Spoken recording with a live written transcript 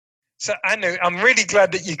So, Anu, I'm really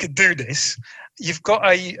glad that you could do this. You've got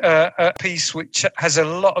a piece which has a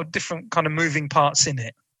lot of different kind of moving parts in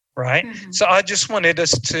it, right? Mm-hmm. So I just wanted us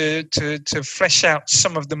to flesh out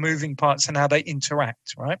some of the moving parts and how they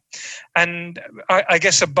interact, right? And I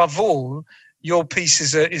guess above all, your piece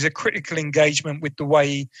is a critical engagement with the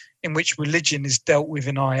way in which religion is dealt with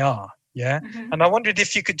in IR, yeah? Mm-hmm. And I wondered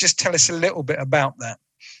if you could just tell us a little bit about that.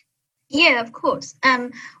 Yeah, of course.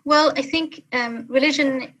 Well, I think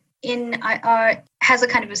religion in IR has a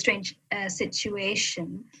kind of a strange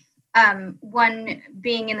situation. One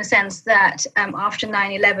being in the sense that after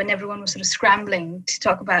 9/11, everyone was sort of scrambling to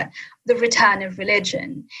talk about the return of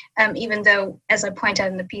religion, even though, as I point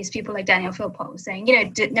out in the piece, people like Daniel Philpott was saying,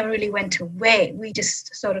 it never really went away. We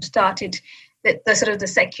just sort of started the sort of the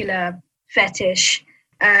secular fetish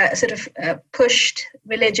pushed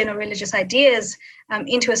religion or religious ideas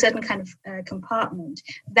into a certain kind of compartment.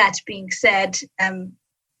 That being said,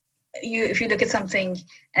 if you look at something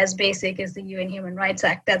as basic as the UN Human Rights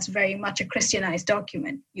Act, that's very much a Christianized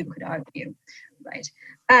document, you could argue, right?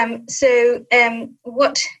 So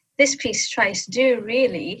what this piece tries to do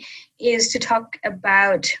really is to talk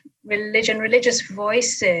about religion, religious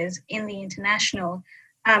voices in the international.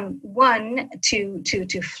 One,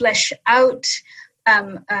 to flesh out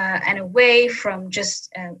and away from just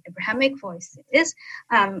Abrahamic voices,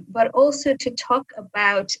 but also to talk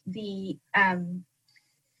about the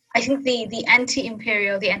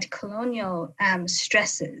anti-imperial, the anti-colonial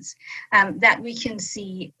stresses that we can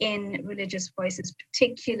see in religious voices,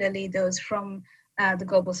 particularly those from the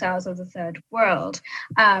global south or the third world.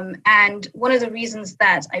 And one of the reasons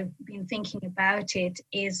that I've been thinking about it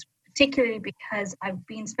is particularly because I've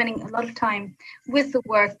been spending a lot of time with the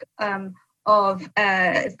work of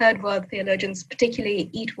third world theologians, particularly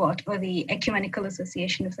EATWOT, or the Ecumenical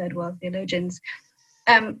Association of Third World Theologians.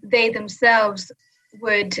 They themselves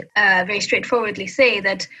would very straightforwardly say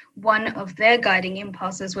that one of their guiding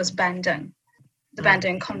impulses was Bandung, the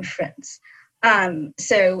Bandung Conference.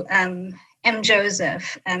 So M.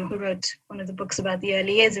 Joseph, who wrote one of the books about the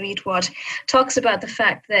early years of EATWOT, talks about the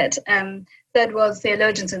fact that third world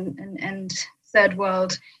theologians and third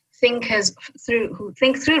world thinkers who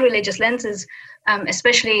think through religious lenses,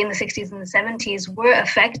 especially in the 60s and the 70s, were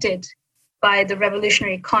affected by the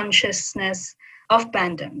revolutionary consciousness of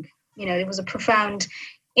Bandung. It was a profound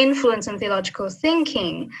influence on theological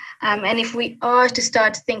thinking. And if we are to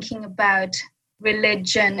start thinking about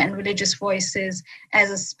religion and religious voices as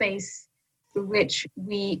a space through which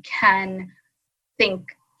we can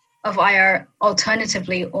think of IR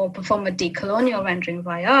alternatively or perform a decolonial rendering of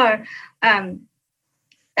IR,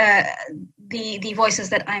 the voices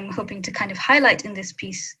that I'm hoping to kind of highlight in this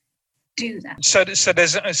piece do that. So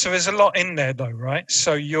there's a lot in there, though, right?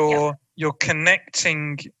 So you're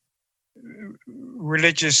connecting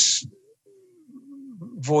religious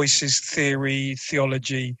voices, theory,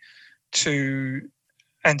 theology to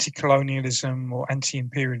anti-colonialism or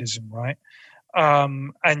anti-imperialism, right?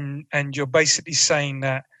 And you're basically saying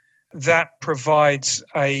that provides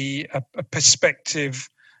a perspective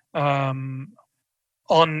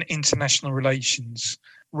on international relations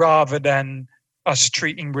rather than us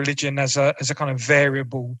treating religion as a kind of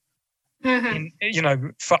variable,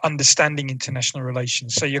 for understanding international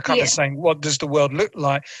relations. So you're kind of saying, what does the world look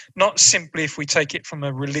like? Not simply if we take it from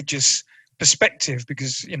a religious perspective,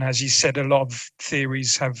 because, as you said, a lot of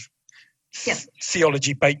theories have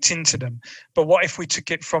theology baked into them. But what if we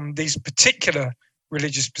took it from these particular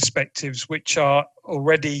religious perspectives, which are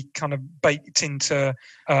already kind of baked into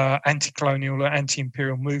anti-colonial or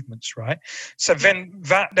anti-imperial movements, right? So then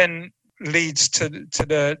that leads to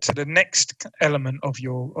the next element of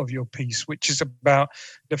your piece, which is about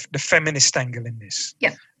the feminist angle in this.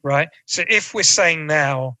 Yeah. Right. So if we're saying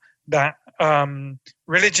now that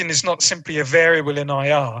religion is not simply a variable in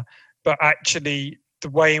IR, but actually the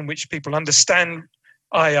way in which people understand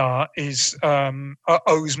IR is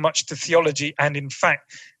owes much to theology, and in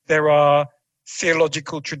fact there are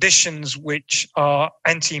theological traditions which are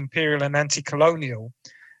anti-imperial and anti-colonial.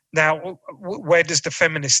 Now, where does the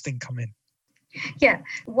feminist thing come in? Yeah,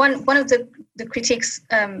 one of the critiques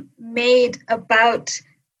made about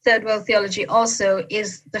third world theology also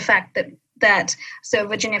is the fact that so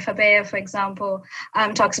Virginia Fabea, for example,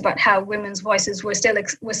 talks about how women's voices were still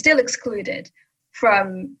excluded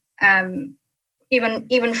from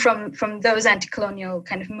even from those anti-colonial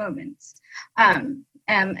kind of moments.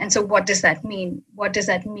 And so what does that mean? What does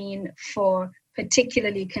that mean for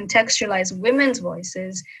particularly contextualized women's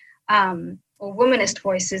voices or womanist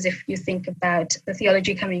voices, if you think about the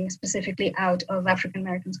theology coming specifically out of African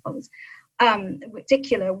American scholars? In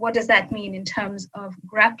particular, what does that mean in terms of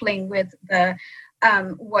grappling with the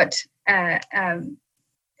what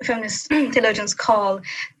feminist theologians call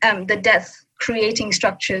the death-creating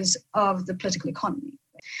structures of the political economy.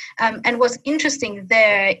 And what's interesting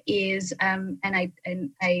there is, and I,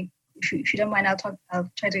 if you don't mind,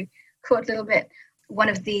 I'll try to quote a little bit. One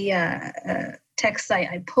of the texts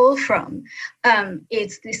I pull from,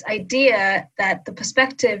 it's this idea that the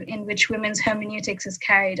perspective in which women's hermeneutics is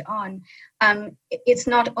carried on, it's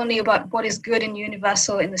not only about what is good and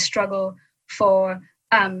universal in the struggle for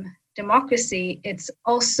democracy, it's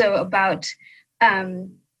also about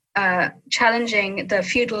challenging the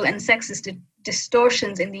feudal and sexist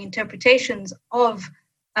distortions in the interpretations of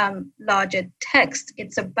larger text.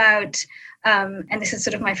 It's about, and this is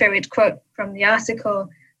sort of my favorite quote from the article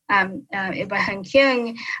by Han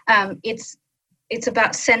Kyung, it's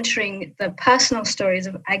about centering the personal stories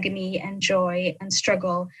of agony and joy and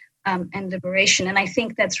struggle and liberation. And I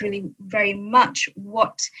think that's really very much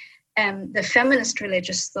what the feminist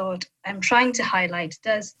religious thought I'm trying to highlight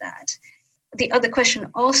does that. The other question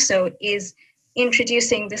also is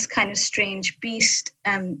introducing this kind of strange beast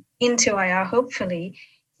into IR, hopefully,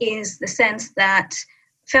 is the sense that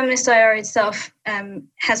feminist IR itself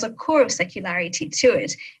has a core of secularity to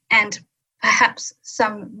it, and perhaps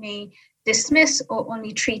some may dismiss or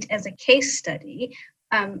only treat as a case study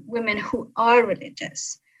women who are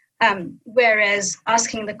religious. Whereas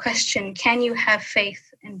asking the question, can you have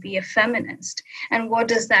faith and be a feminist? And what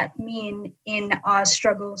does that mean in our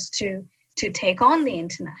struggles to take on the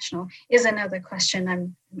international is another question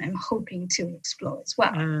I'm hoping to explore as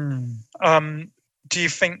well. Do you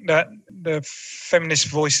think that the feminist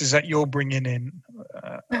voices that you're bringing in,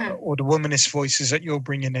 or the womanist voices that you're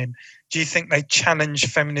bringing in, do you think they challenge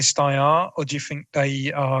feminist IR, or do you think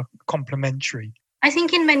they are complementary? I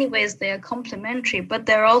think in many ways they are complementary, but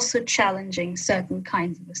they're also challenging certain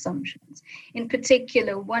kinds of assumptions. In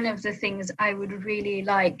particular, one of the things I would really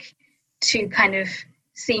like to kind of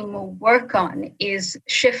see more work on is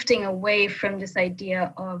shifting away from this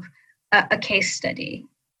idea of a case study.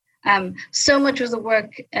 So much of the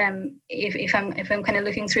work, if I'm kind of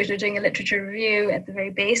looking through to doing a literature review at the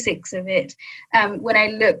very basics of it, when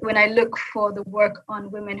I look for the work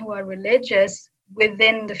on women who are religious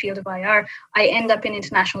within the field of IR, I end up in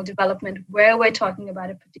international development where we're talking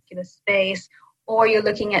about a particular space, or you're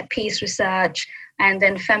looking at peace research and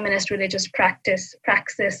then feminist religious praxis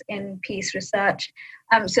in peace research.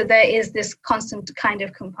 So there is this constant kind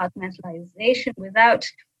of compartmentalization without,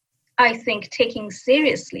 I think, taking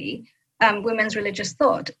seriously women's religious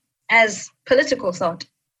thought as political thought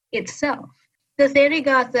itself. The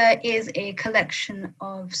Therigatha is a collection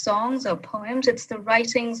of songs or poems. It's the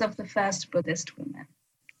writings of the first Buddhist women.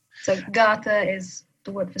 So Gatha is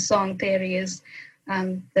the word for song, Theri is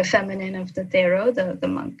the feminine of the Thero, the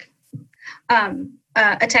monk.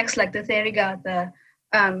 A text like the Therigatha,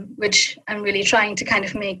 which I'm really trying to kind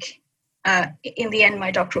of make, in the end, my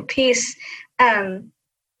doctoral piece,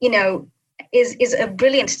 is a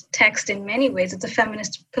brilliant text in many ways. It's a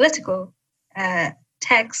feminist political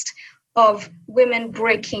text of women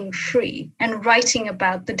breaking free and writing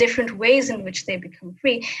about the different ways in which they become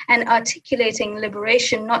free and articulating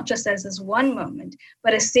liberation not just as one moment,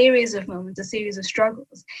 but a series of moments, a series of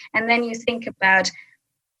struggles. And then you think about,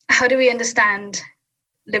 how do we understand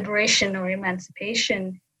liberation or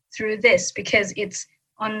emancipation through this? Because it's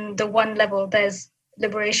on the one level, there's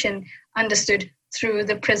liberation understood through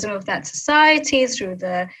the prism of that society, through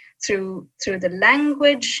the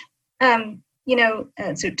language,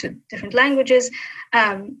 through different languages,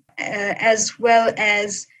 as well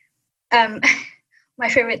as my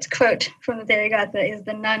favorite quote from the Therigatha is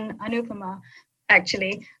the nun Anupama,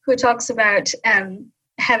 actually, who talks about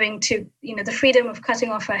having to, the freedom of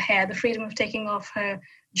cutting off her hair, the freedom of taking off her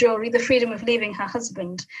jewelry, the freedom of leaving her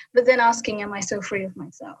husband, but then asking, am I so free of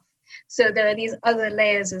myself? So there are these other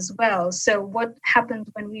layers as well. So what happens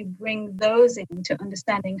when we bring those into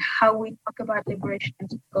understanding how we talk about liberation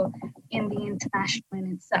in the international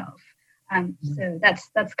in itself? So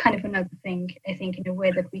that's kind of another thing, I think, in a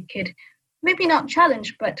way that we could maybe not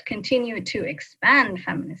challenge, but continue to expand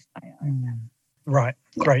feminist IR. Right,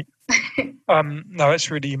 great. No, it's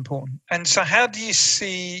really important. And so how do you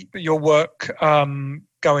see your work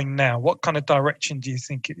going now? What kind of direction do you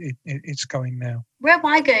think it's going now? Where am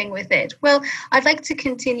I going with it? Well, I'd like to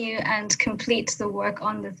continue and complete the work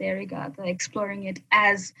on the Therigatha, exploring it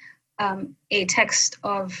as a text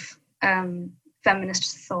of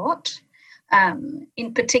feminist thought,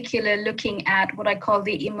 in particular looking at what I call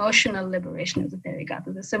the emotional liberation of the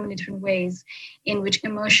Therigatha. There's so many different ways in which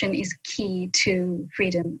emotion is key to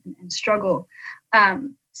freedom and struggle.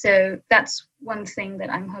 So that's one thing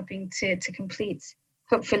that I'm hoping to complete,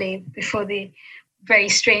 hopefully before the very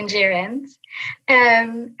strange year ends.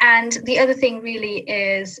 And the other thing really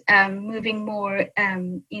is moving more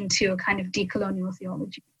into a kind of decolonial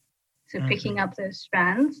theology. So picking up those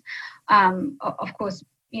strands, of course,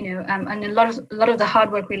 and a lot of the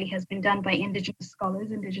hard work really has been done by Indigenous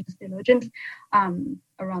scholars, Indigenous theologians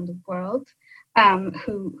around the world,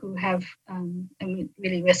 who have,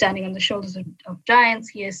 really we're standing on the shoulders of giants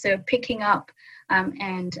here. So picking up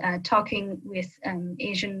and talking with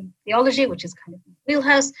Asian theology, which is kind of my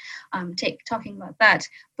wheelhouse, talking about that.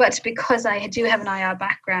 But because I do have an IR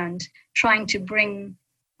background, trying to bring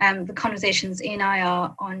the conversations in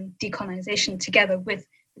IR on decolonization together with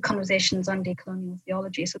the conversations on decolonial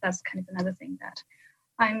theology. So that's kind of another thing that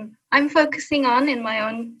I'm focusing on in my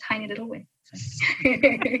own tiny little way.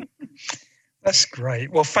 That's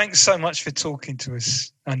great. Well, thanks so much for talking to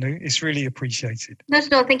us, Anu. It's really appreciated. Not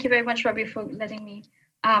at all. Thank you very much, Robbie, for letting me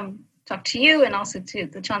talk to you, and also to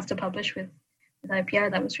the chance to publish with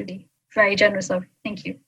IPR. That was really very generous of you. Thank you.